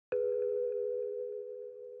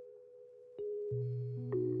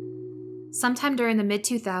Sometime during the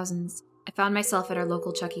mid-2000s, I found myself at our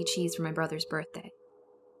local Chuck E. Cheese for my brother's birthday.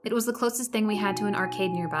 It was the closest thing we had to an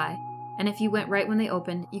arcade nearby, and if you went right when they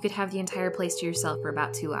opened, you could have the entire place to yourself for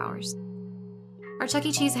about 2 hours. Our Chuck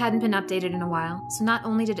E. Cheese hadn't been updated in a while, so not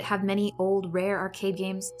only did it have many old, rare arcade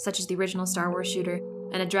games, such as the original Star Wars shooter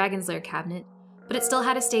and a Dragon's Lair cabinet, but it still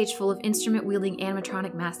had a stage full of instrument-wielding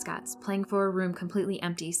animatronic mascots playing for a room completely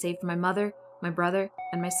empty save for my mother, my brother,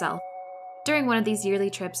 and myself. During one of these yearly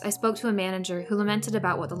trips, I spoke to a manager who lamented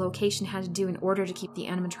about what the location had to do in order to keep the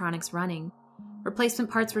animatronics running. Replacement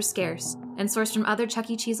parts were scarce, and sourced from other Chuck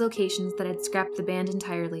E. Cheese locations that had scrapped the band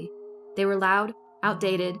entirely. They were loud,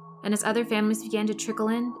 outdated, and as other families began to trickle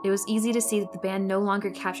in, it was easy to see that the band no longer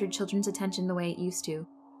captured children's attention the way it used to.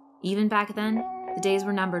 Even back then, the days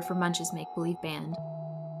were numbered for Munch's make-believe band.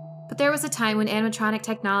 But there was a time when animatronic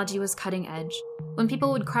technology was cutting edge, when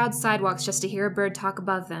people would crowd sidewalks just to hear a bird talk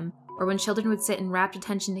above them, or when children would sit in rapt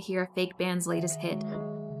attention to hear a fake band's latest hit.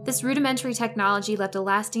 This rudimentary technology left a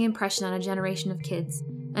lasting impression on a generation of kids,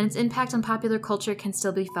 and its impact on popular culture can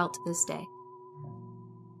still be felt to this day.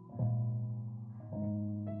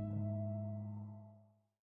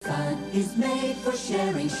 Fun is made for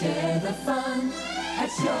sharing, share the fun at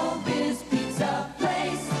Showbiz Pizza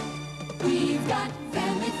Place. We've got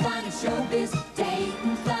family fun at Showbiz,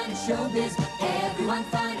 dating fun at Showbiz, everyone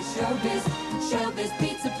fun at Showbiz, Showbiz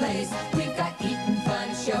Pizza Place. We've got eating fun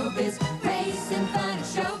at Showbiz, racing fun at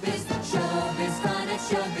Showbiz, Showbiz fun at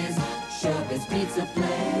Showbiz, Showbiz Pizza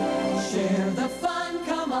Place. Share the fun,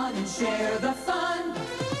 come on and share the fun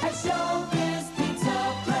at Showbiz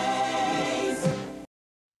Pizza Place.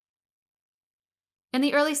 In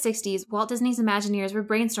the early 60s, Walt Disney's Imagineers were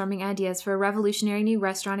brainstorming ideas for a revolutionary new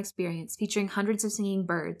restaurant experience featuring hundreds of singing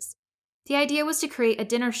birds. The idea was to create a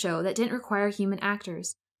dinner show that didn't require human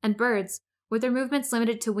actors, and birds, with their movements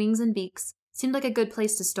limited to wings and beaks, seemed like a good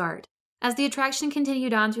place to start. As the attraction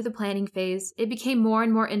continued on through the planning phase, it became more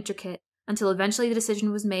and more intricate, until eventually the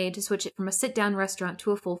decision was made to switch it from a sit-down restaurant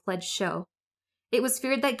to a full-fledged show. It was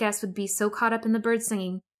feared that guests would be so caught up in the bird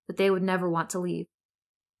singing that they would never want to leave.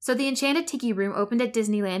 So the Enchanted Tiki Room opened at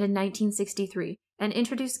Disneyland in 1963 and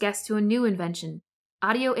introduced guests to a new invention,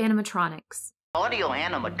 audio animatronics. Audio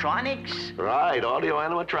animatronics? Right, audio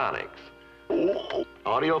animatronics.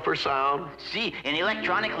 Audio for sound. See, and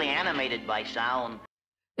electronically animated by sound.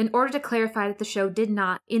 In order to clarify that the show did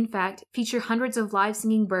not, in fact, feature hundreds of live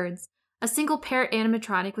singing birds, a single parrot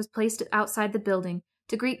animatronic was placed outside the building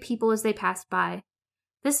to greet people as they passed by.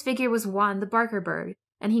 This figure was Juan the Barker bird,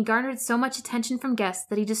 and he garnered so much attention from guests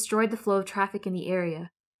that he destroyed the flow of traffic in the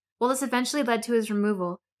area. While this eventually led to his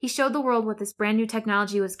removal, he showed the world what this brand new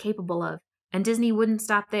technology was capable of, and Disney wouldn't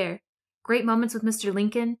stop there. Great moments with Mr.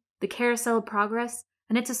 Lincoln, the Carousel of Progress,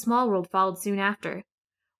 and It's a Small World followed soon after.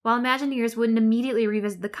 While Imagineers wouldn't immediately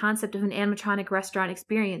revisit the concept of an animatronic restaurant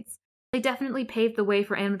experience, they definitely paved the way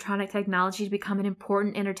for animatronic technology to become an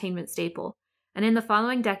important entertainment staple, and in the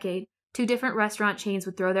following decade, 2 different restaurant chains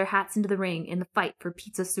would throw their hats into the ring in the fight for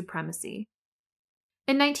pizza supremacy.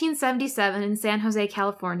 In 1977, in San Jose,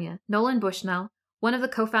 California, Nolan Bushnell, one of the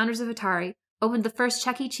co-founders of Atari, opened the first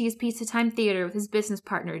Chuck E. Cheese Pizza Time Theater with his business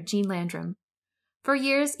partner, Gene Landrum. For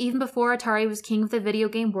years, even before Atari was king of the video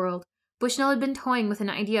game world, Bushnell had been toying with an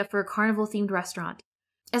idea for a carnival-themed restaurant.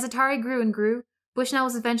 As Atari grew and grew, Bushnell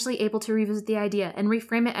was eventually able to revisit the idea and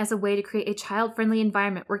reframe it as a way to create a child-friendly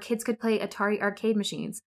environment where kids could play Atari arcade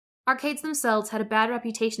machines. Arcades themselves had a bad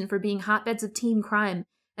reputation for being hotbeds of teen crime,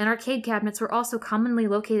 and arcade cabinets were also commonly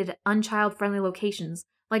located at unchild-friendly locations,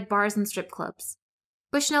 like bars and strip clubs.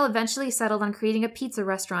 Bushnell eventually settled on creating a pizza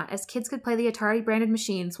restaurant as kids could play the Atari-branded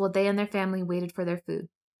machines while they and their family waited for their food.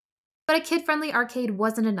 But a kid-friendly arcade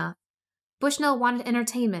wasn't enough. Bushnell wanted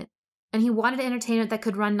entertainment, and he wanted entertainment that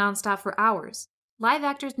could run nonstop for hours. Live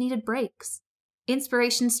actors needed breaks.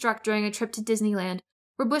 Inspiration struck during a trip to Disneyland,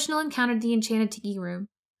 where Bushnell encountered the Enchanted Tiki Room.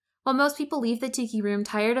 While most people leave the Tiki Room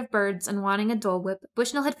tired of birds and wanting a Dole Whip,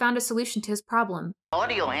 Bushnell had found a solution to his problem.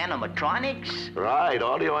 Audio animatronics? Right,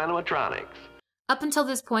 audio animatronics. Up until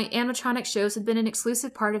this point, animatronic shows had been an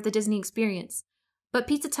exclusive part of the Disney experience, but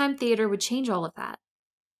Pizza Time Theater would change all of that.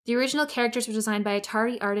 The original characters were designed by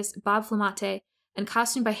Atari artist Bob Flamate and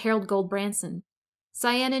costumed by Harold Gold-Branson.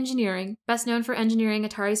 Cyan Engineering, best known for engineering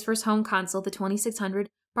Atari's first home console, the 2600,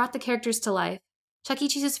 brought the characters to life. Chuck E.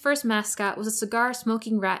 Cheese's first mascot was a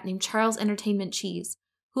cigar-smoking rat named Charles Entertainment Cheese,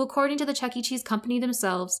 who, according to the Chuck E. Cheese Company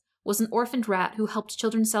themselves, was an orphaned rat who helped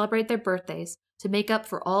children celebrate their birthdays to make up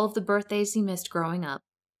for all of the birthdays he missed growing up.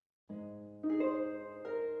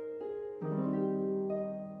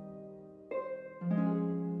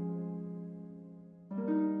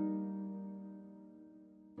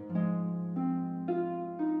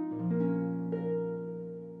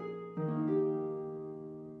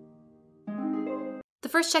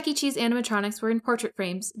 first Chuck E. Cheese animatronics were in portrait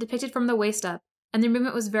frames, depicted from the waist up, and their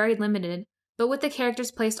movement was very limited, but with the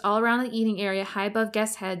characters placed all around the eating area high above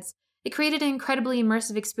guests' heads, it created an incredibly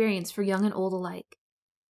immersive experience for young and old alike.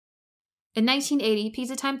 In 1980,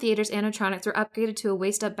 Pizza Time Theater's animatronics were upgraded to a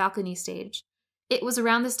waist-up balcony stage. It was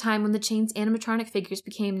around this time when the chain's animatronic figures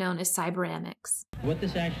became known as cyberamics. What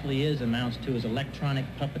this actually amounts to is electronic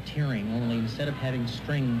puppeteering, only instead of having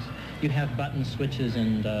strings, you have button switches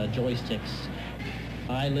and joysticks.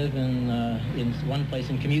 I live in one place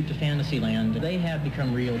and commute to Fantasyland. They have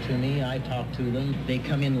become real to me. I talk to them. They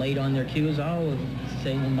come in late on their cues. I'll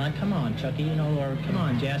say, well, come on, Chucky, or come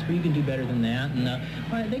on, Jasper, you can do better than that.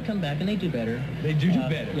 And they come back and they do better. They do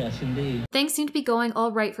better. Yes, indeed. Things seemed to be going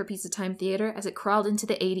all right for Pizza Time Theater as it crawled into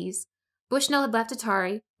the 80s. Bushnell had left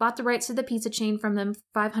Atari, bought the rights to the pizza chain from them for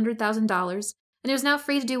 $500,000, and he was now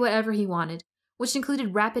free to do whatever he wanted, which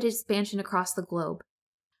included rapid expansion across the globe.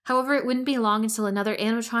 However, it wouldn't be long until another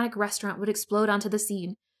animatronic restaurant would explode onto the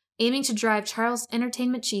scene, aiming to drive Charles'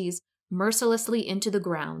 Entertainment Cheese mercilessly into the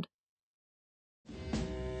ground.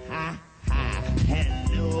 Ha ha,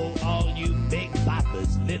 hello all you big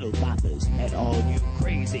boppers, little boppers, and all you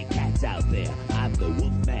crazy cats out there. I'm the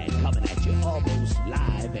Wolfman coming at you almost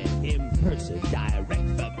live and in person, direct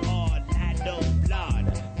from Orlando,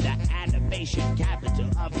 Florida, the animation capital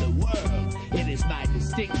of the world. It is my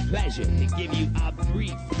distinct pleasure to give you a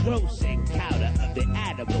brief, close encounter of the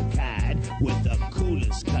animal kind with the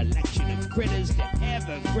coolest collection of critters to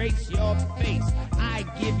ever grace your face. I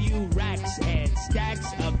give you racks and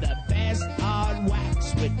stacks of the best on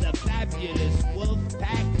wax with the fabulous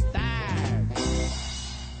Wolfpack 5.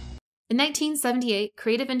 In 1978,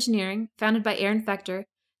 Creative Engineering, founded by Aaron Fechter,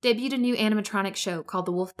 debuted a new animatronic show called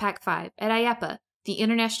the Wolfpack 5 at IAAPA, the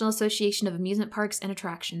International Association of Amusement Parks and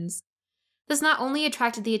Attractions. This not only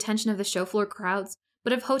attracted the attention of the show floor crowds,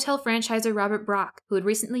 but of hotel franchisor Robert Brock, who had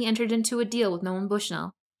recently entered into a deal with Nolan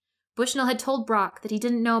Bushnell. Bushnell had told Brock that he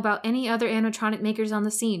didn't know about any other animatronic makers on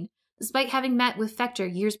the scene, despite having met with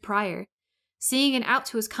Fechter years prior. Seeing an out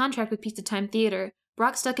to his contract with Pizza Time Theater,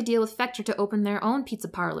 Brock struck a deal with Fechter to open their own pizza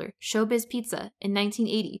parlor, Showbiz Pizza, in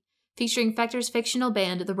 1980, featuring Fechter's fictional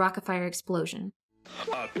band, The Rockafire Explosion.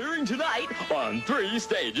 Appearing tonight on 3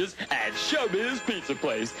 stages at Showbiz Pizza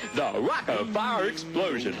Place, The Rockafire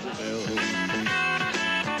Explosion.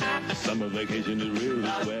 Summer vacation is real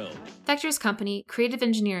as well. Fechter's company, Creative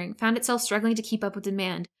Engineering, found itself struggling to keep up with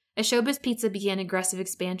demand as Showbiz Pizza began aggressive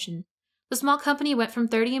expansion. The small company went from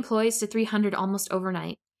 30 employees to 300 almost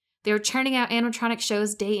overnight. They were churning out animatronic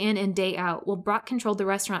shows day in and day out, while Brock controlled the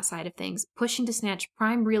restaurant side of things, pushing to snatch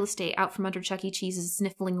prime real estate out from under Chuck E. Cheese's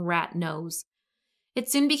sniffling rat nose. It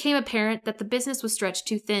soon became apparent that the business was stretched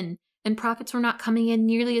too thin, and profits were not coming in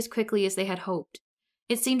nearly as quickly as they had hoped.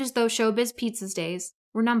 It seemed as though Showbiz Pizza's days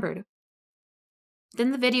were numbered.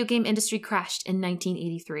 Then the video game industry crashed in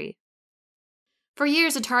 1983. For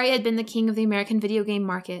years, Atari had been the king of the American video game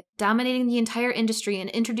market, dominating the entire industry and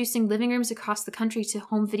introducing living rooms across the country to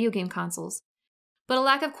home video game consoles. But a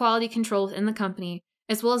lack of quality control within the company,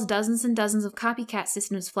 as well as dozens and dozens of copycat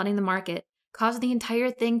systems flooding the market, caused the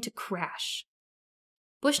entire thing to crash.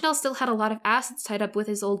 Bushnell still had a lot of assets tied up with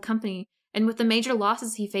his old company, and with the major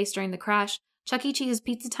losses he faced during the crash, Chuck E. Cheese's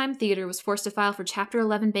Pizza Time Theater was forced to file for Chapter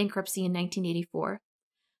 11 bankruptcy in 1984.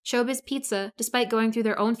 Showbiz Pizza, despite going through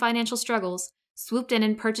their own financial struggles, swooped in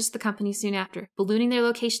and purchased the company soon after, ballooning their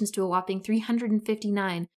locations to a whopping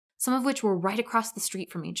 359, some of which were right across the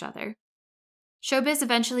street from each other. Showbiz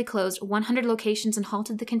eventually closed 100 locations and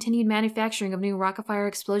halted the continued manufacturing of new Rockafire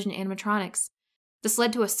Explosion animatronics. This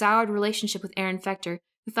led to a soured relationship with Aaron Fechter,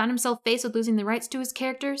 who found himself faced with losing the rights to his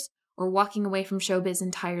characters or walking away from Showbiz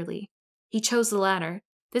entirely. He chose the latter.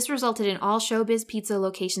 This resulted in all Showbiz Pizza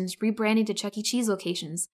locations rebranding to Chuck E. Cheese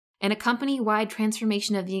locations, and a company-wide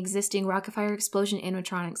transformation of the existing Rockafire Explosion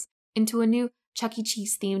animatronics into a new Chuck E.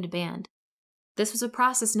 Cheese-themed band. This was a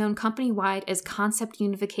process known company-wide as concept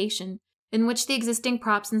unification, in which the existing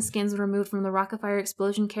props and skins were removed from the Rockafire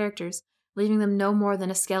Explosion characters, leaving them no more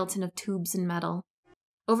than a skeleton of tubes and metal.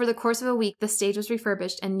 Over the course of a week, the stage was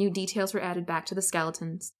refurbished and new details were added back to the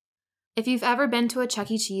skeletons. If you've ever been to a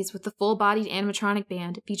Chuck E. Cheese with the full-bodied animatronic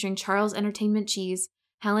band featuring Charles Entertainment Cheese,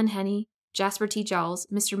 Helen Henny, Jasper T. Jowls,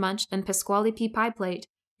 Mr. Munch, and Pasquale P. Pie Plate,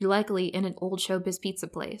 you're likely in an old Showbiz Pizza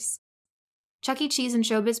place. Chuck E. Cheese and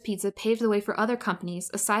Showbiz Pizza paved the way for other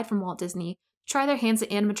companies, aside from Walt Disney, to try their hands at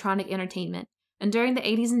animatronic entertainment, and during the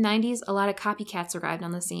 80s and 90s, a lot of copycats arrived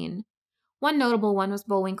on the scene. One notable one was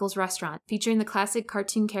Bullwinkle's Restaurant, featuring the classic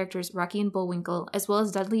cartoon characters Rocky and Bullwinkle, as well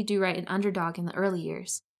as Dudley Do-Right and Underdog in the early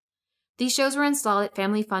years. These shows were installed at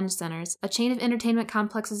Family Fun Centers, a chain of entertainment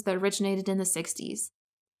complexes that originated in the 60s.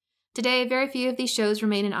 Today, very few of these shows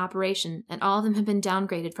remain in operation, and all of them have been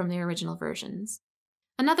downgraded from their original versions.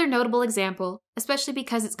 Another notable example, especially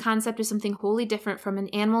because its concept is something wholly different from an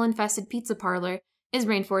animal-infested pizza parlor, is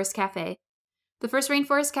Rainforest Cafe. The first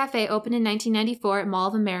Rainforest Cafe opened in 1994 at Mall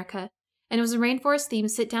of America, and it was a rainforest-themed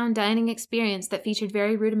sit-down dining experience that featured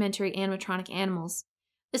very rudimentary animatronic animals.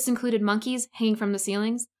 This included monkeys hanging from the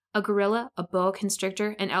ceilings, a gorilla, a boa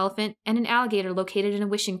constrictor, an elephant, and an alligator located in a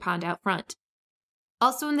wishing pond out front.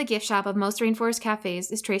 Also in the gift shop of most rainforest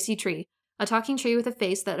cafes is Tracy Tree, a talking tree with a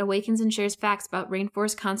face that awakens and shares facts about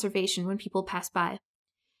rainforest conservation when people pass by.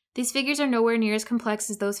 These figures are nowhere near as complex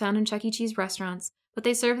as those found in Chuck E. Cheese restaurants, but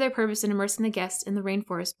they serve their purpose in immersing the guests in the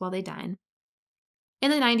rainforest while they dine. In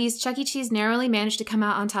the 90s, Chuck E. Cheese narrowly managed to come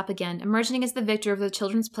out on top again, emerging as the victor of the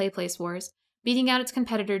Children's Play Place Wars, beating out its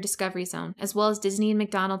competitor Discovery Zone, as well as Disney and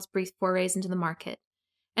McDonald's brief forays into the market.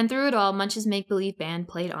 And through it all, Munch's make-believe band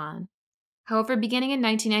played on. However, beginning in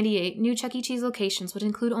 1998, new Chuck E. Cheese locations would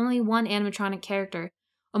include only one animatronic character,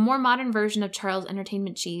 a more modern version of Charles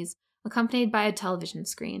Entertainment Cheese, accompanied by a television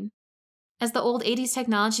screen. As the old 80s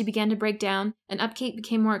technology began to break down and upkeep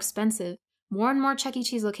became more expensive, more and more Chuck E.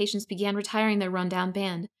 Cheese locations began retiring their rundown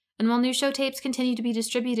band, and while new show tapes continued to be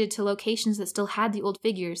distributed to locations that still had the old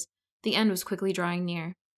figures, the end was quickly drawing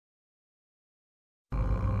near.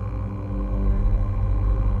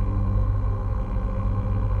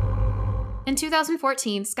 In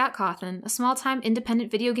 2014, Scott Cawthon, a small-time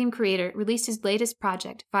independent video game creator, released his latest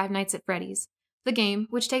project, Five Nights at Freddy's. The game,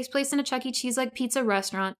 which takes place in a Chuck E. Cheese-like pizza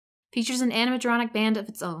restaurant, features an animatronic band of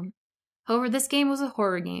its own. However, this game was a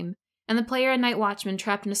horror game, and the player, a night watchman,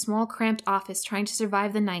 trapped in a small, cramped office trying to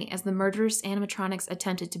survive the night as the murderous animatronics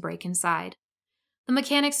attempted to break inside. The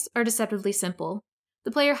mechanics are deceptively simple.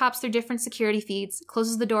 The player hops through different security feeds,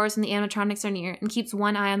 closes the doors when the animatronics are near, and keeps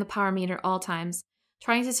one eye on the power meter at all times,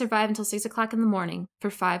 trying to survive until 6 o'clock in the morning for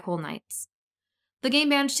 5 whole nights. The game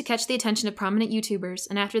managed to catch the attention of prominent YouTubers,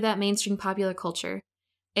 and after that mainstream popular culture.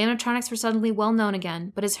 Animatronics were suddenly well known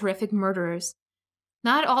again, but as horrific murderers.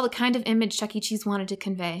 Not at all the kind of image Chuck E. Cheese wanted to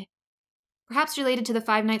convey. Perhaps related to the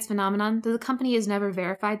Five Nights phenomenon, though the company has never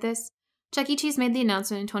verified this, Chuck E. Cheese made the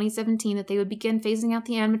announcement in 2017 that they would begin phasing out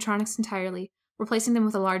the animatronics entirely, replacing them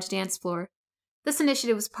with a large dance floor. This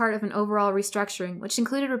initiative was part of an overall restructuring, which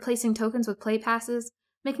included replacing tokens with play passes,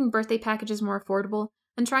 making birthday packages more affordable,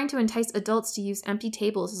 and trying to entice adults to use empty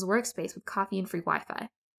tables as workspace with coffee and free Wi-Fi.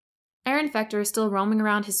 Aaron Fector is still roaming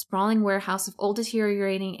around his sprawling warehouse of old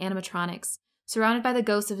deteriorating animatronics, surrounded by the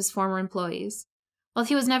ghosts of his former employees. While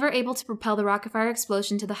he was never able to propel the Rockafire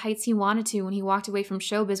explosion to the heights he wanted to when he walked away from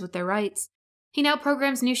showbiz with their rights, he now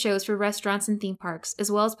programs new shows for restaurants and theme parks, as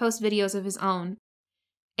well as posts videos of his own.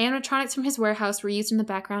 Animatronics from his warehouse were used in the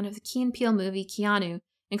background of the Key and Peele movie Keanu,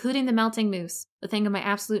 including the Melting Moose, the thing of my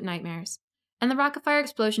absolute nightmares, and the Rockafire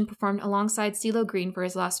explosion performed alongside CeeLo Green for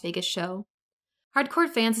his Las Vegas show. Hardcore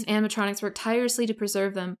fans of animatronics worked tirelessly to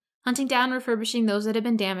preserve them, hunting down and refurbishing those that had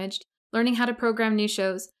been damaged, learning how to program new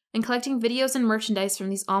shows, and collecting videos and merchandise from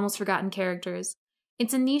these almost forgotten characters.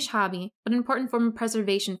 It's a niche hobby, but an important form of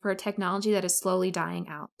preservation for a technology that is slowly dying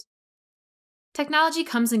out. Technology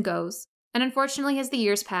comes and goes, and unfortunately as the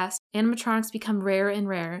years pass, animatronics become rarer and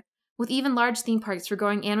rarer, with even large theme parks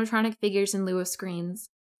forgoing animatronic figures in lieu of screens.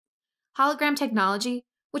 Hologram technology,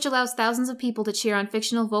 which allows thousands of people to cheer on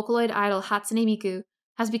fictional Vocaloid idol Hatsune Miku,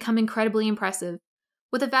 has become incredibly impressive.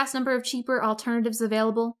 With a vast number of cheaper alternatives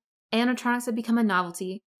available, animatronics have become a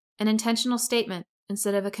novelty, an intentional statement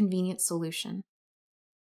instead of a convenient solution.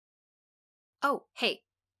 Oh, hey.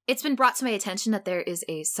 It's been brought to my attention that there is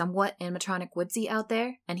a somewhat animatronic woodsy out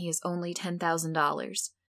there, and he is only $10,000.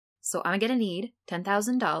 So I'm gonna need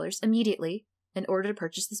 $10,000 immediately in order to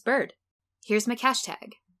purchase this bird. Here's my cash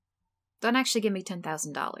tag. Don't actually give me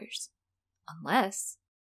 $10,000. Unless